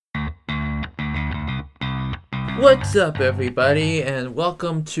What's up, everybody, and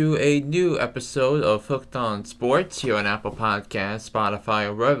welcome to a new episode of Hooked on Sports here on Apple Podcasts, Spotify,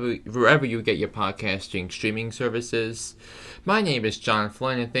 or wherever you get your podcasting streaming services. My name is John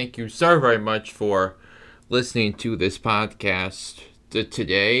Flynn, and thank you so very much for listening to this podcast.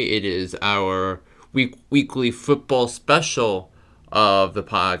 Today, it is our weekly football special of the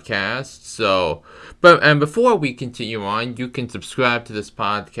podcast. And before we continue on, you can subscribe to this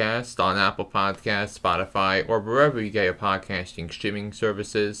podcast on Apple Podcasts, Spotify, or wherever you get your podcasting streaming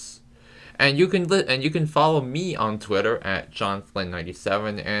services. And you can follow me on Twitter at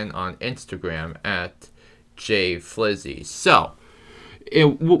JohnFlynn97 and on Instagram at JFlizzy. So,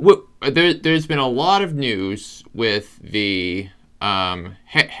 there's been a lot of news with the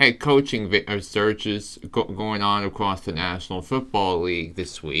head coaching searches going on across the National Football League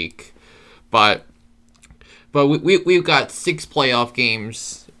this week, but we've got 6 playoff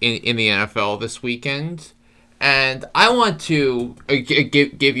games in the NFL this weekend, and I want to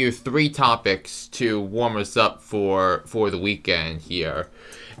give you 3 topics to warm us up for the weekend here.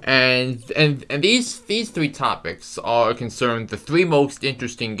 And these 3 topics are concerned the 3 most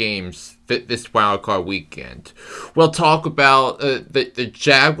interesting games this wildcard weekend. We'll talk about the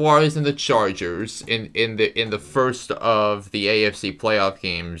Jaguars and the Chargers in the first of the AFC playoff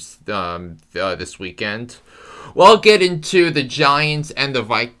games this weekend. We'll get into the Giants and the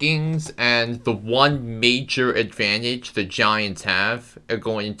Vikings and the one major advantage the Giants have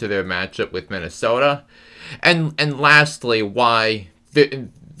going into their matchup with Minnesota, and lastly why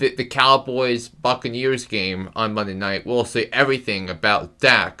the Cowboys-Buccaneers game on Monday night will say everything about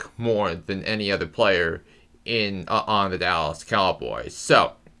Dak more than any other player on the Dallas Cowboys.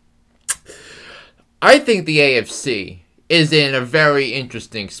 So, I think the AFC is in a very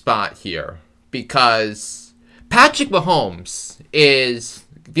interesting spot here because Patrick Mahomes is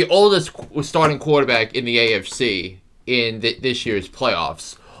the oldest starting quarterback in the AFC in this year's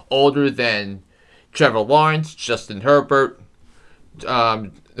playoffs, older than Trevor Lawrence, Justin Herbert,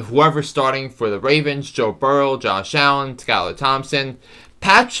 whoever's starting for the Ravens, Joe Burrow, Josh Allen, Skylar Thompson.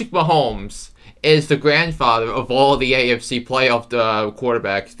 Patrick Mahomes is the grandfather of all the AFC playoff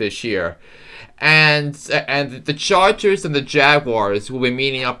quarterbacks this year. And the Chargers and the Jaguars will be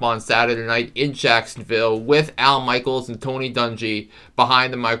meeting up on Saturday night in Jacksonville with Al Michaels and Tony Dungy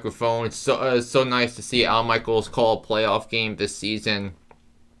behind the microphone. It's so nice to see Al Michaels call a playoff game this season.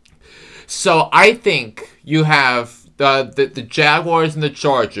 So I think you have the Jaguars and the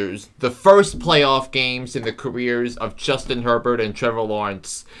Chargers, the first playoff games in the careers of Justin Herbert and Trevor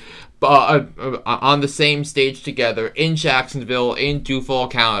Lawrence, on the same stage together in Jacksonville, in Duval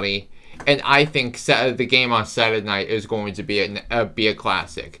County, and I think the game on Saturday night is going to be a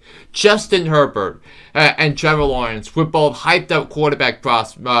classic. Justin Herbert and Trevor Lawrence were both hyped up quarterback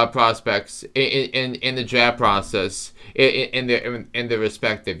prospects in the draft process in their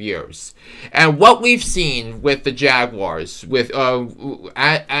respective years. And what we've seen with the Jaguars,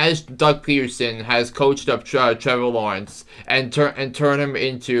 as Doug Peterson has coached up Trevor Lawrence and turned him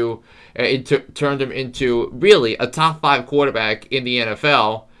into really a top 5 quarterback in the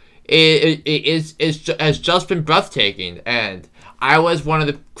NFL, has just been breathtaking. And I was one of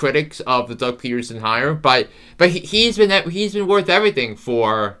the critics of the Doug Peterson hire, but he's been worth everything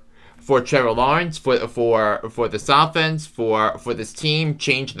for Trevor Lawrence, for this offense, for this team,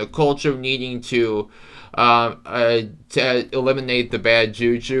 changing the culture, needing to eliminate the bad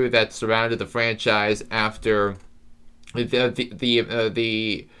juju that surrounded the franchise after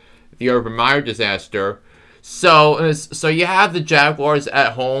the Urban Meyer disaster. So you have the Jaguars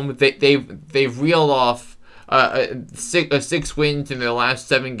at home. They've reeled off 6 wins in their last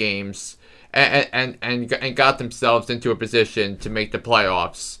 7 games, and got themselves into a position to make the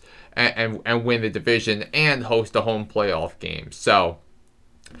playoffs and win the division and host a home playoff game. So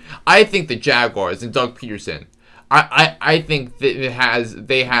I think the Jaguars and Doug Peterson, I think that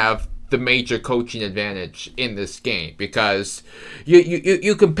they have the major coaching advantage in this game, because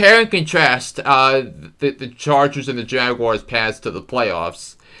you compare and contrast the Chargers and the Jaguars' paths to the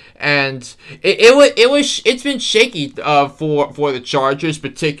playoffs, and it's been shaky for the Chargers,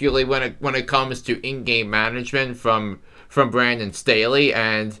 particularly when it comes to in-game management from Brandon Staley,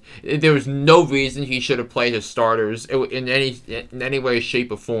 and there was no reason he should have played his starters in any way, shape,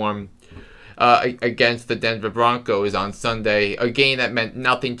 or form against the Denver Broncos on Sunday, a game that meant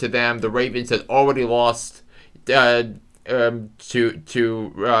nothing to them. The Ravens had already lost to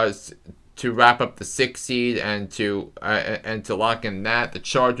wrap up the 6th seed and to lock in that. The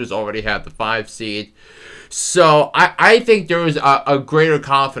Chargers already had the 5 seed. So I think there was a greater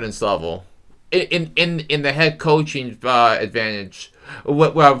confidence level in the head coaching advantage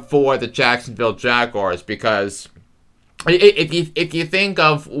for the Jacksonville Jaguars, because if you think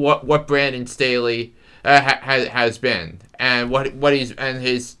of what Brandon Staley has been, and what he's and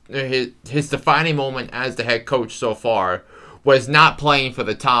his defining moment as the head coach so far was not playing for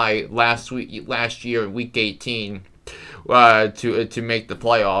the tie last year in Week 18 to make the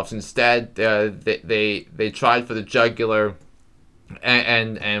playoffs. Instead, they tried for the jugular,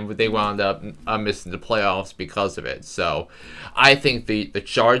 and they wound up missing the playoffs because of it. So I think the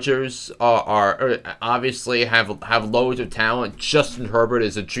Chargers are obviously have loads of talent. Justin Herbert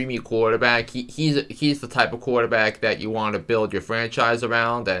is a dreamy quarterback. He's the type of quarterback that you want to build your franchise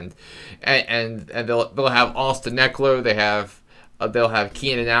around, and they'll have Austin Eckler. They'll have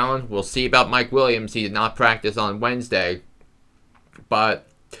Keenan Allen. We'll see about Mike Williams. He did not practice on Wednesday, but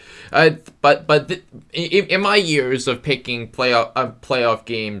in my years of picking playoff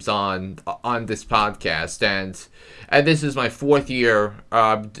games on this podcast, and this is my fourth year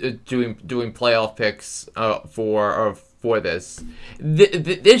doing playoff picks for this.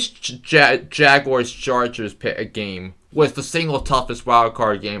 This Jaguars Chargers game was the single toughest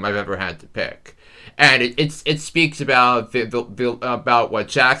wildcard game I've ever had to pick. And it speaks about about what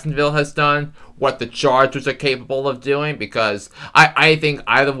Jacksonville has done, what the Chargers are capable of doing, because I think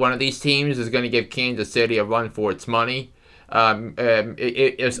either one of these teams is going to give Kansas City a run for its money.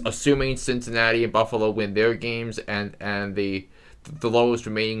 Assuming Cincinnati and Buffalo win their games, and the lowest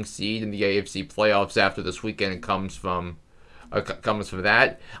remaining seed in the AFC playoffs after this weekend comes from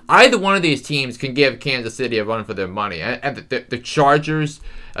that. Either one of these teams can give Kansas City a run for their money, and the Chargers,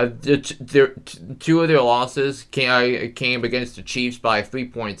 two of their losses came against the Chiefs by 3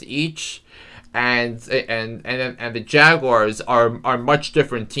 points each, and the Jaguars are a much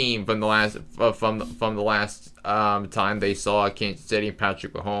different team from the last time they saw Kansas City and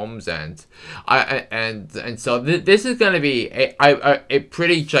Patrick Mahomes, and so this is going to be a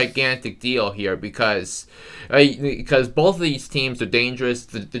pretty gigantic deal here, because both of these teams are dangerous.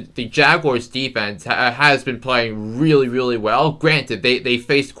 The Jaguars defense has been playing really, really well. Granted, they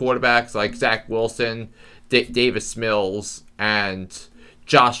faced quarterbacks like Zach Wilson, Davis Mills, and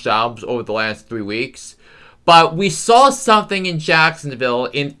Josh Jacobs over the last 3 weeks, but we saw something in Jacksonville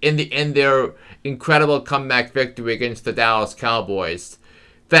in their incredible comeback victory against the Dallas Cowboys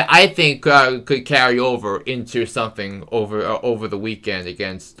that I think could carry over into something over the weekend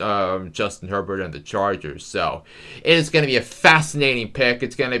against Justin Herbert and the Chargers. So it is going to be a fascinating pick.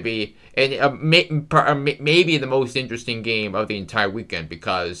 It's going to be maybe the most interesting game of the entire weekend,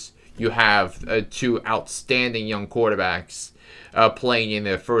 because you have two outstanding young quarterbacks playing in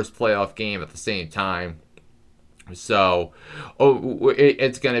their first playoff game at the same time. So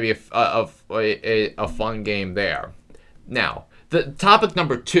it's going to be a fun game there. Now, the topic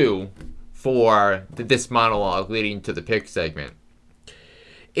number 2 for this monologue leading to the pick segment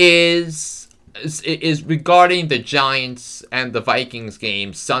is regarding the Giants and the Vikings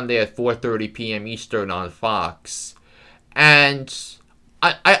game Sunday at 4:30 p.m. Eastern on Fox. And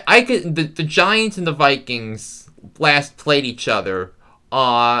the Giants and the Vikings last played each other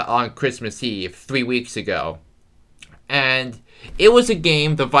on Christmas Eve 3 weeks ago. And it was a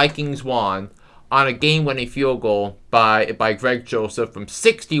game the Vikings won on a game-winning field goal by Greg Joseph from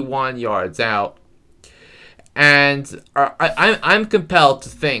 61 yards out. And I'm compelled to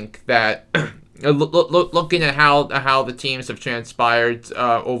think that looking at how the teams have transpired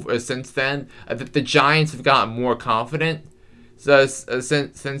since then, the Giants have gotten more confident since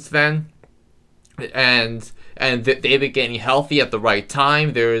then, and they've been getting healthy at the right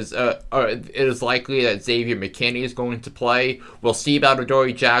time. It is likely that Xavier McKinney is going to play. We'll see about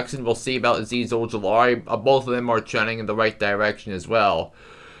Adoree Jackson. We'll see about Azeez Ojulari. Both of them are trending in the right direction as well.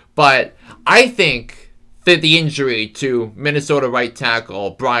 But I think that the injury to Minnesota right tackle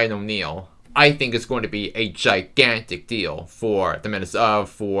Brian O'Neill, I think is going to be a gigantic deal for this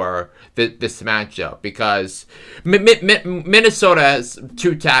matchup, because Minnesota has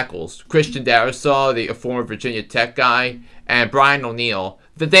 2 tackles, Christian Darrisaw, the former Virginia Tech guy, and Brian O'Neill.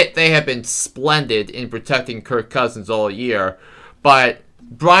 They have been splendid in protecting Kirk Cousins all year, but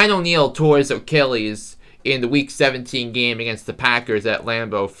Brian O'Neill tore his Achilles in the Week 17 game against the Packers at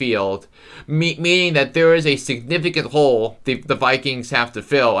Lambeau Field, meaning that there is a significant hole the Vikings have to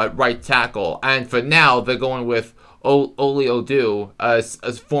fill at right tackle. And for now, they're going with Oli Odu, a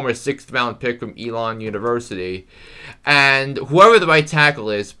former 6th round pick from Elon University. And whoever the right tackle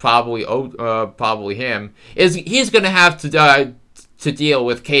is, probably him, he's going to have to deal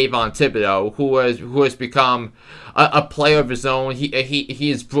with Kayvon Thibodeau, who has become a player of his own. He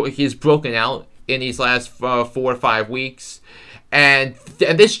is broken out in these last 4 or 5 weeks, And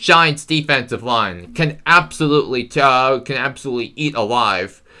this Giants defensive line can absolutely eat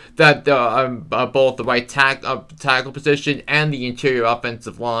alive that both the right tackle position and the interior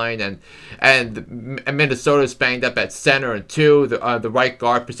offensive line, and Minnesota's banged up at center, and the right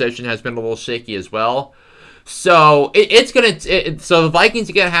guard position has been a little shaky as well. So so the Vikings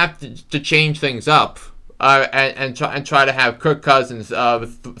are gonna have to change things up. And try to have Kirk Cousins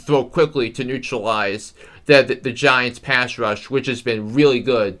throw quickly to neutralize the Giants' pass rush, which has been really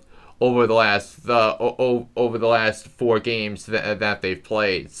good over the last 4 games that they've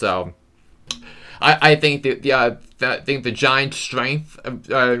played. So I think the Giants' strength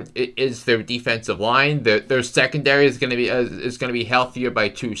is their defensive line. Their secondary is going to be healthier by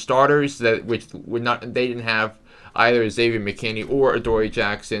 2 starters which they didn't have either Xavier McKinney or Adoree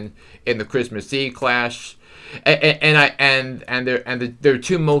Jackson in the Christmas Eve clash. And their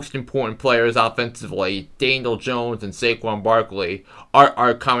 2 most important players offensively, Daniel Jones and Saquon Barkley,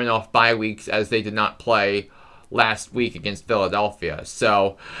 are coming off bye weeks as they did not play last week against Philadelphia.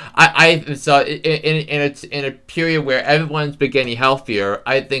 So in a period where everyone's been getting healthier,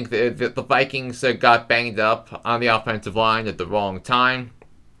 I think the Vikings got banged up on the offensive line at the wrong time.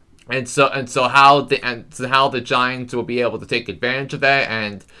 And so how the Giants will be able to take advantage of that,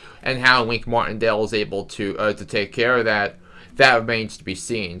 and how Wink Martindale is able to take care of that remains to be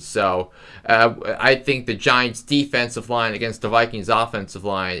seen. So I think the Giants' defensive line against the Vikings' offensive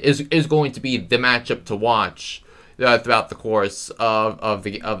line is going to be the matchup to watch throughout the course of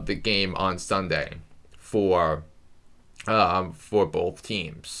the game on Sunday for both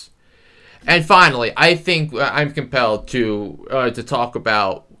teams. And finally, I think I'm compelled to talk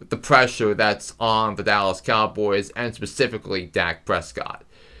about the pressure that's on the Dallas Cowboys, and specifically Dak Prescott.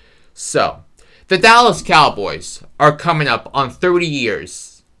 So, the Dallas Cowboys are coming up on 30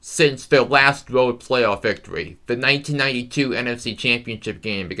 years since their last road playoff victory, the 1992 NFC Championship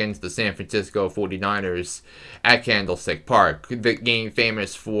game against the San Francisco 49ers at Candlestick Park. The game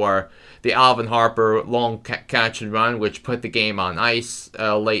famous for the Alvin Harper long catch and run, which put the game on ice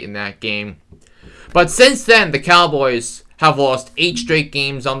late in that game. But since then, the Cowboys have lost 8 straight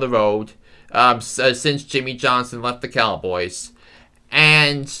games on the road since Jimmy Johnson left the Cowboys,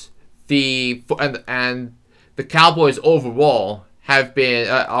 and the Cowboys overall have been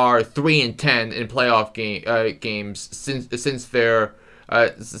are 3-10 in playoff games since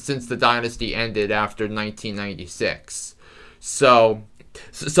the dynasty ended after 1996. So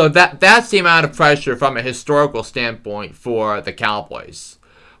that's the amount of pressure from a historical standpoint for the Cowboys.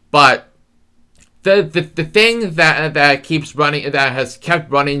 But the thing that keeps running, that has kept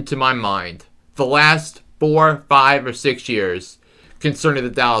running to my mind the last 4, 5, or 6 years concerning the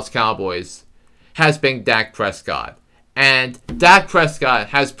Dallas Cowboys has been Dak Prescott. And Dak Prescott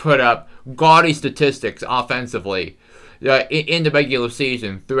has put up gaudy statistics offensively in the regular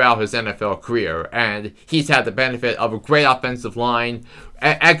season throughout his NFL career. And he's had the benefit of a great offensive line,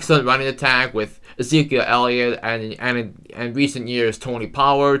 excellent running attack with Ezekiel Elliott, and in recent years Tony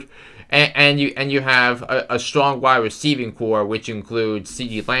Pollard. And you have a strong wide receiving core, which includes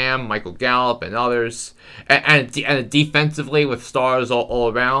CeeDee Lamb, Michael Gallup, and others. And defensively, with stars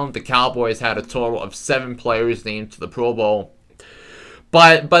all around, the Cowboys had a total of 7 players named to the Pro Bowl.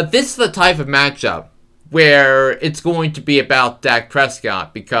 But this is the type of matchup where it's going to be about Dak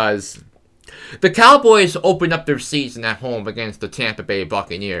Prescott, because the Cowboys opened up their season at home against the Tampa Bay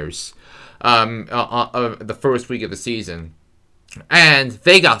Buccaneers the first week of the season. And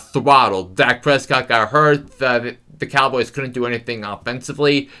they got throttled. Dak Prescott got hurt. The Cowboys couldn't do anything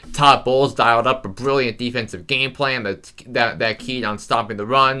offensively. Todd Bowles dialed up a brilliant defensive game plan that keyed on stopping the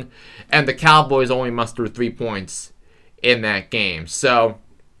run. And the Cowboys only mustered 3 points in that game. So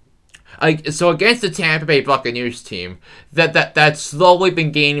against the Tampa Bay Buccaneers team that's slowly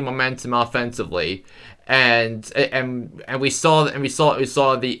been gaining momentum offensively. And we saw that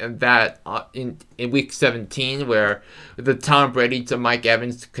in week 17, where the Tom Brady to Mike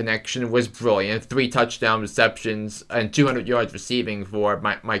Evans connection was brilliant. 3 touchdown receptions and 200 yards receiving for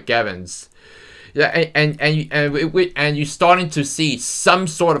Mike Evans. Yeah, and you're starting to see some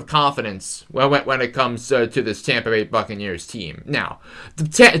sort of confidence when it comes to this Tampa Bay Buccaneers team. Now,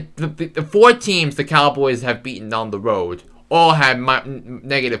 the 4 teams the Cowboys have beaten on the road all had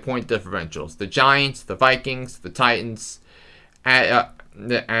negative point differentials. The Giants, the Vikings, the Titans,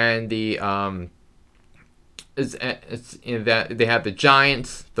 and they have the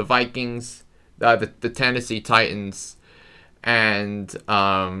Giants, the Vikings, the Tennessee Titans, and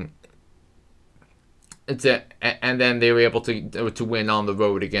then they were able to win on the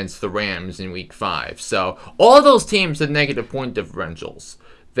road against the Rams in Week 5. So all those teams had negative point differentials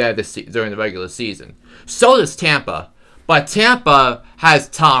during the regular season. So does Tampa. But Tampa has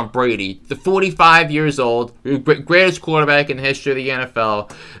Tom Brady, the 45 years old, greatest quarterback in the history of the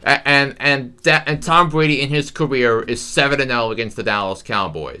NFL, and Tom Brady in his career is 7-0 against the Dallas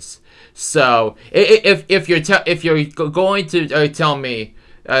Cowboys. So if you're going to tell me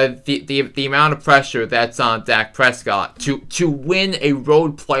the amount of pressure that's on Dak Prescott to win a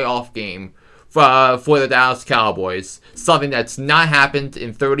road playoff game for the Dallas Cowboys, something that's not happened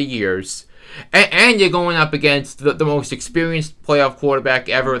in 30 years. And you're going up against the most experienced playoff quarterback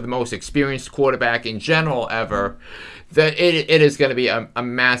ever, the most experienced quarterback in general ever. It is going to be a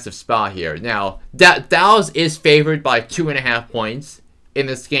massive spot here. Now, Dallas is favored by 2.5 points in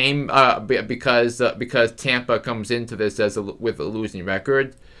this game because Tampa comes into this with a losing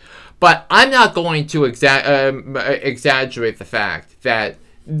record. But I'm not going to exaggerate the fact that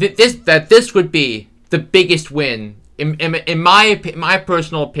this would be the biggest win in my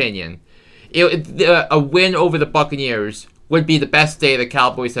personal opinion. A win over the Buccaneers would be the best day the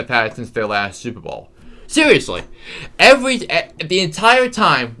Cowboys have had since their last Super Bowl. Seriously, the entire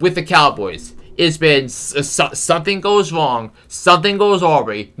time with the Cowboys, it's been something goes wrong, something goes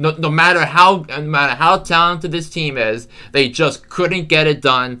awry. No matter how talented this team is, they just couldn't get it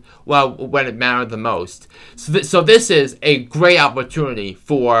done when it mattered the most. So this is a great opportunity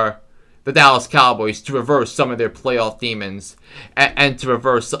for the Dallas Cowboys to reverse some of their playoff demons and to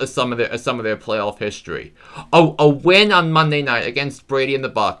reverse some of their playoff history. A win on Monday night against Brady and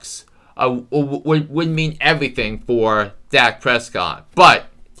the Bucs would mean everything for Dak Prescott. But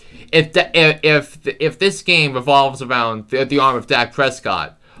if this game revolves around the arm of Dak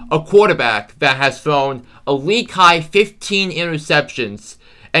Prescott, a quarterback that has thrown a league high 15 interceptions,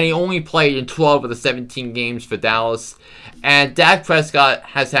 and he only played in 12 of the 17 games for Dallas. And Dak Prescott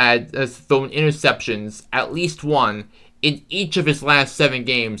has thrown interceptions, at least one, in each of his last 7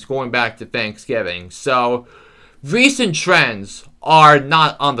 games going back to Thanksgiving. So, recent trends are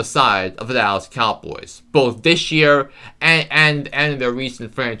not on the side of the Dallas Cowboys, both this year and in their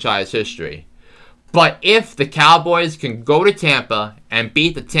recent franchise history. But if the Cowboys can go to Tampa and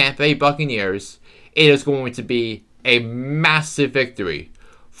beat the Tampa Bay Buccaneers, it is going to be a massive victory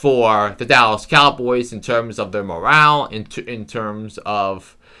for the Dallas Cowboys in terms of their morale, in terms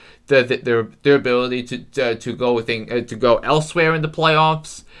of their ability to go elsewhere in the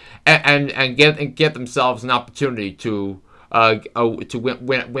playoffs, and get themselves an opportunity to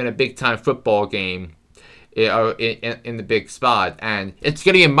win a big time football game in the big spot. And it's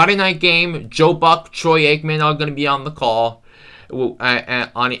going to be a Monday night game. Joe Buck, Troy Aikman are going to be on the call on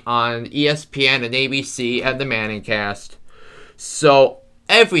ESPN and ABC and the Manning Cast. So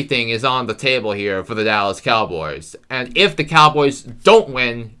everything is on the table here for the Dallas Cowboys, and if the Cowboys don't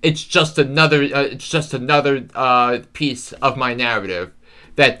win, it's just another piece of my narrative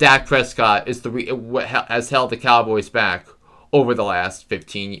that Dak Prescott is has held the Cowboys back over the last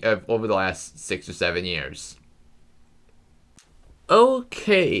 6 or 7 years.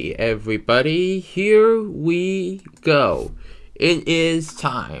 Okay, everybody, here we go. It is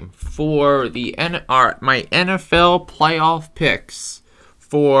time for my NFL playoff picks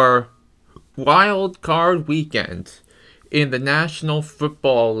for Wild Card Weekend in the National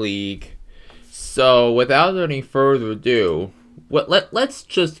Football League. So, without any further ado, let's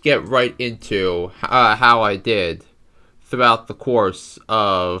just get right into how I did throughout the course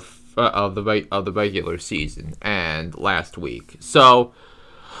of the regular season and last week. So,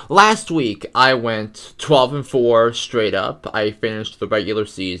 last week I went 12-4 straight up. I finished the regular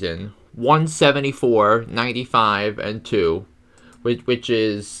season 174, 95, and 2. Which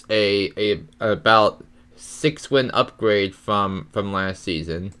is a about 6-win upgrade from last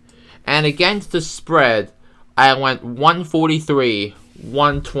season. And against the spread, I went 143,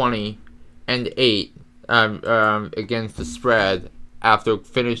 120, and 8 against the spread after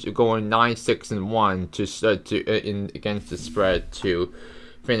going 9-6-1 against the spread to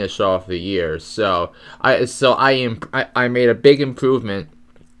finish off the year. So I made a big improvement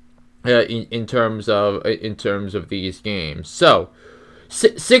in terms of these games. So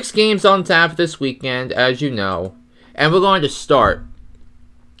 6 games on tap this weekend, as you know, and we're going to start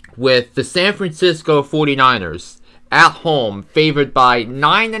with the San Francisco 49ers at home, favored by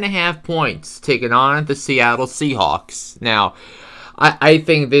 9.5 points, taking on the Seattle Seahawks. Now, I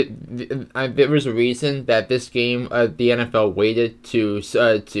think that there was a reason that this game the NFL waited to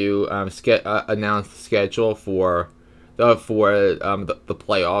announce the schedule for the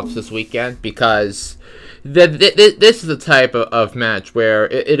playoffs this weekend, because this is the type of match where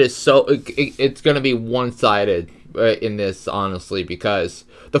it's going to be one-sided in this, honestly, because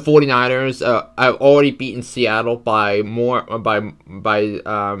the 49ers have already beaten Seattle by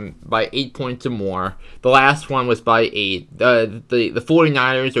 8 points or more. The last one was by 8. The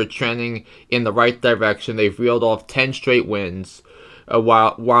 49ers are trending in the right direction. They've reeled off 10 straight wins,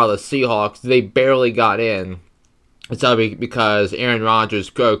 while the Seahawks, they barely got in. It's because Aaron Rodgers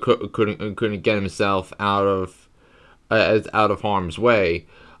couldn't get himself out of harm's way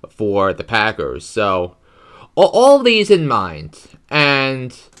for the Packers. So all these in mind,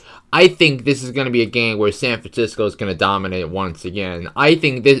 and I think this is going to be a game where San Francisco is going to dominate once again. I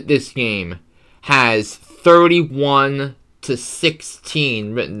think this game has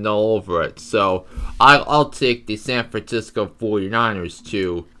 31-16 written all over it. So I'll take the San Francisco 49ers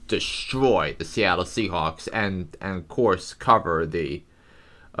to destroy the Seattle Seahawks and of course cover the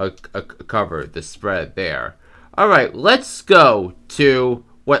spread there. All right, let's go to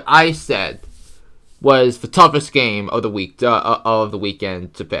what I said was the toughest game of the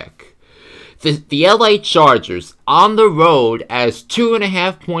weekend to pick. The LA Chargers on the road as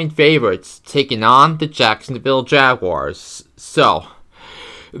 2.5-point favorites taking on the Jacksonville Jaguars. So,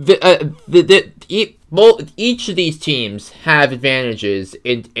 each of these teams have advantages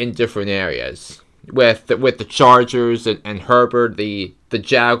in different areas. With the Chargers and Herbert, the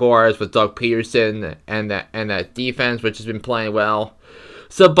Jaguars with Doug Peterson and that defense, which has been playing well.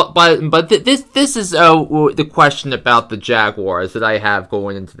 So, but this is the question about the Jaguars that I have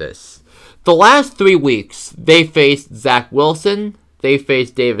going into this. The last 3 weeks, they faced Zach Wilson, they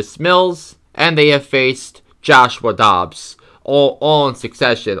faced Davis Mills, and they have faced Joshua Dobbs, all in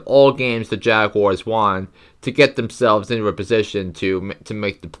succession. All games the Jaguars won to get themselves into a position to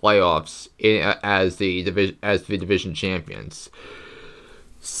make the playoffs as the division champions.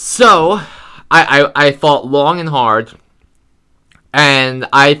 So, I thought long and hard, and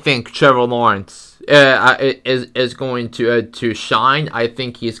I think Trevor Lawrence is going to shine. I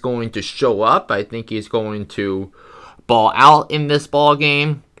think he's going to show up. I think he's going to ball out in this ball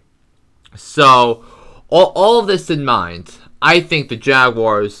game. So, all of this in mind, I think the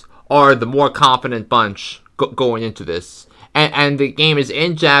Jaguars are the more confident bunch going into this. And the game is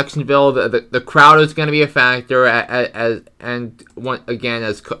in Jacksonville. The crowd is going to be a factor, as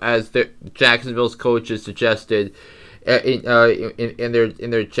Jacksonville's coaches suggested in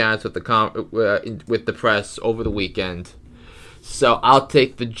their chats with the press over the weekend. So I'll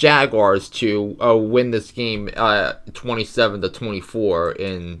take the Jaguars to win this game 27-24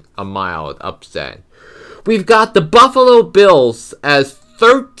 in a mild upset. We've got the Buffalo Bills as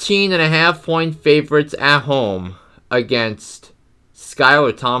 13.5-point favorites at home against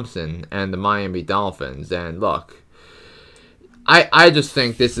Skylar Thompson and the Miami Dolphins. And look, I just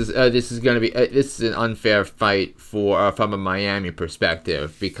think this is going to be this is an unfair fight from a Miami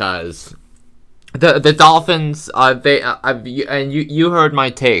perspective, because the Dolphins you heard my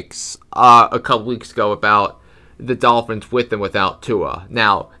takes a couple weeks ago about the Dolphins with and without Tua.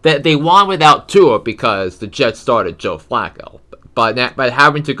 Now they won without Tua because the Jets started Joe Flacco. But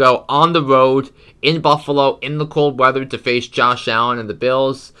having to go on the road in Buffalo in the cold weather to face Josh Allen and the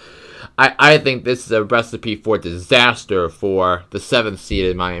Bills, I think this is a recipe for disaster for the 7th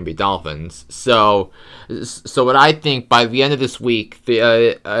seeded Miami Dolphins. So what I think by the end of this week,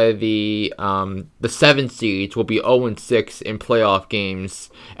 the 7 seeds will be 0-6 in playoff games,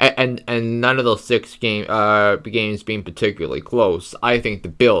 and none of those 6 games being particularly close. I think the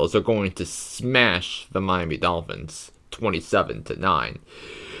Bills are going to smash the Miami Dolphins 27-9.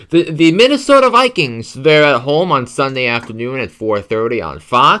 The Minnesota Vikings, they're at home on Sunday afternoon at 4:30 on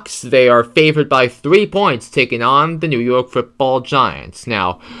Fox. They are favored by 3 points, taking on the New York Football Giants.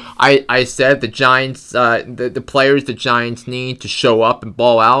 Now, I said the Giants, the players the Giants need to show up and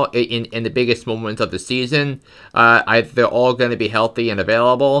ball out in the biggest moment of the season. They're all going to be healthy and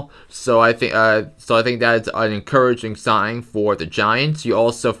available. So I think that's an encouraging sign for the Giants. You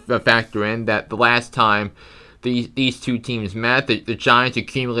also factor in that the last time these two teams met, the Giants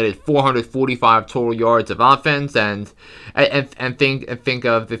accumulated 445 total yards of offense, and think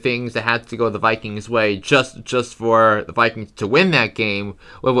of the things that had to go the Vikings' way just for the Vikings to win that game.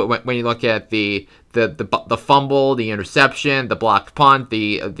 When you look at the fumble, the interception, the blocked punt,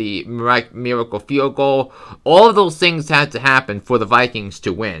 the miracle field goal, all of those things had to happen for the Vikings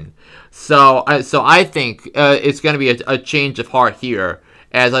to win. So I think it's going to be a change of heart here,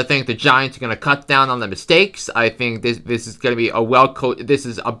 as I think the Giants are going to cut down on the mistakes. I think this is going to be a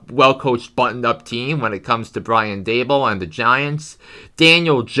well-coached, buttoned-up team when it comes to Brian Daboll and the Giants.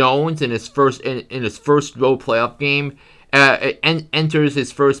 Daniel Jones in his first road playoff game enters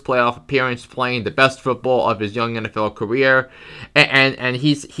his first playoff appearance playing the best football of his young NFL career, and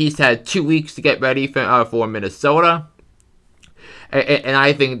he's had 2 weeks to get ready for Minnesota. And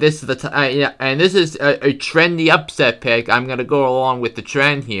I think this is and this is a trendy upset pick. I'm gonna go along with the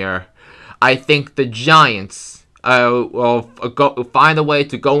trend here. I think the Giants will find a way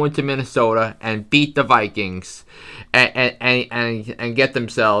to go into Minnesota and beat the Vikings, and get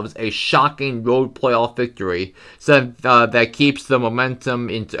themselves a shocking road playoff victory, so that keeps the momentum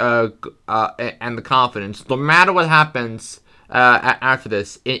and the confidence, no matter what happens after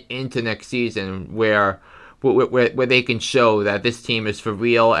this into next season, where they can show that this team is for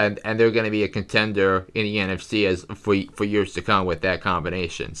real, and they're going to be a contender in the NFC for years to come with that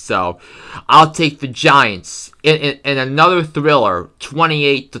combination. So I'll take the Giants in another thriller,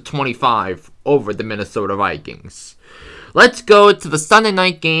 28-25 over the Minnesota Vikings. Let's go to the Sunday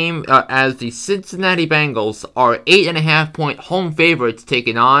night game as the Cincinnati Bengals are 8.5-point home favorites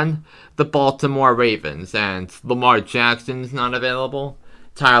taking on the Baltimore Ravens. And Lamar Jackson is not available.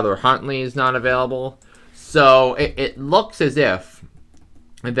 Tyler Huntley is not available. So it looks as if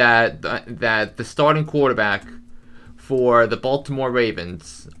that the starting quarterback for the Baltimore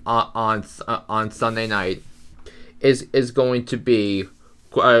Ravens on Sunday night is going to be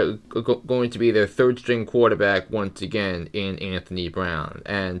their third string quarterback once again in Anthony Brown.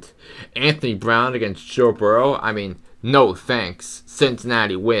 And Anthony Brown against Joe Burrow, I mean, no thanks.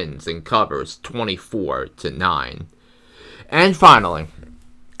 Cincinnati wins and covers 24-9. And finally,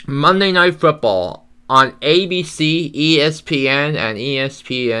 Monday Night Football on ABC, ESPN, and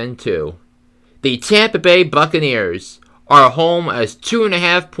ESPN2. The Tampa Bay Buccaneers are home as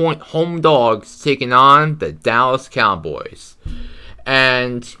 2.5-point home dogs taking on the Dallas Cowboys.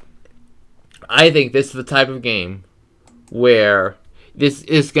 And I think this is the type of game where this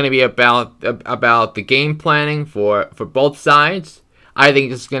is going to be about the game planning for both sides. I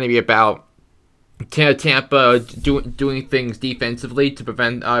think this is going to be about Tampa doing things defensively to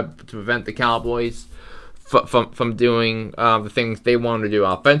prevent the Cowboys from doing the things they want to do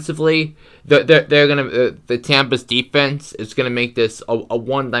offensively. The Tampa's defense is gonna make this a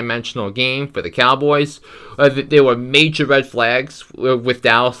one-dimensional game for the Cowboys. There were major red flags with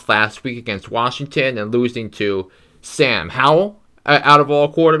Dallas last week against Washington and losing to Sam Howell out of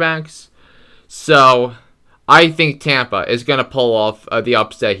all quarterbacks. So I think Tampa is gonna pull off the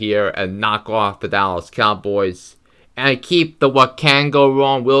upset here and knock off the Dallas Cowboys, and keep the what can go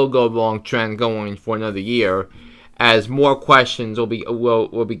wrong, will go wrong trend going for another year, as more questions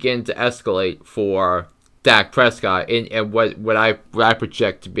will begin to escalate for Dak Prescott in what I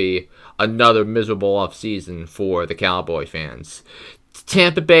project to be another miserable offseason for the Cowboy fans.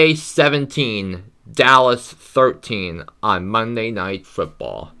 Tampa Bay 17, Dallas 13 on Monday Night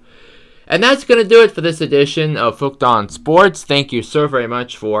Football. And that's going to do it for this edition of Hooked on Sports. Thank you so very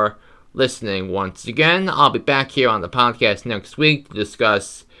much for listening once again. I'll be back here on the podcast next week to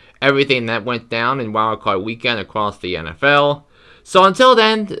discuss everything that went down in Wildcard Weekend across the NFL. So until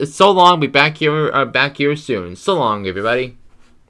then, so long. Be back here soon. So long, everybody.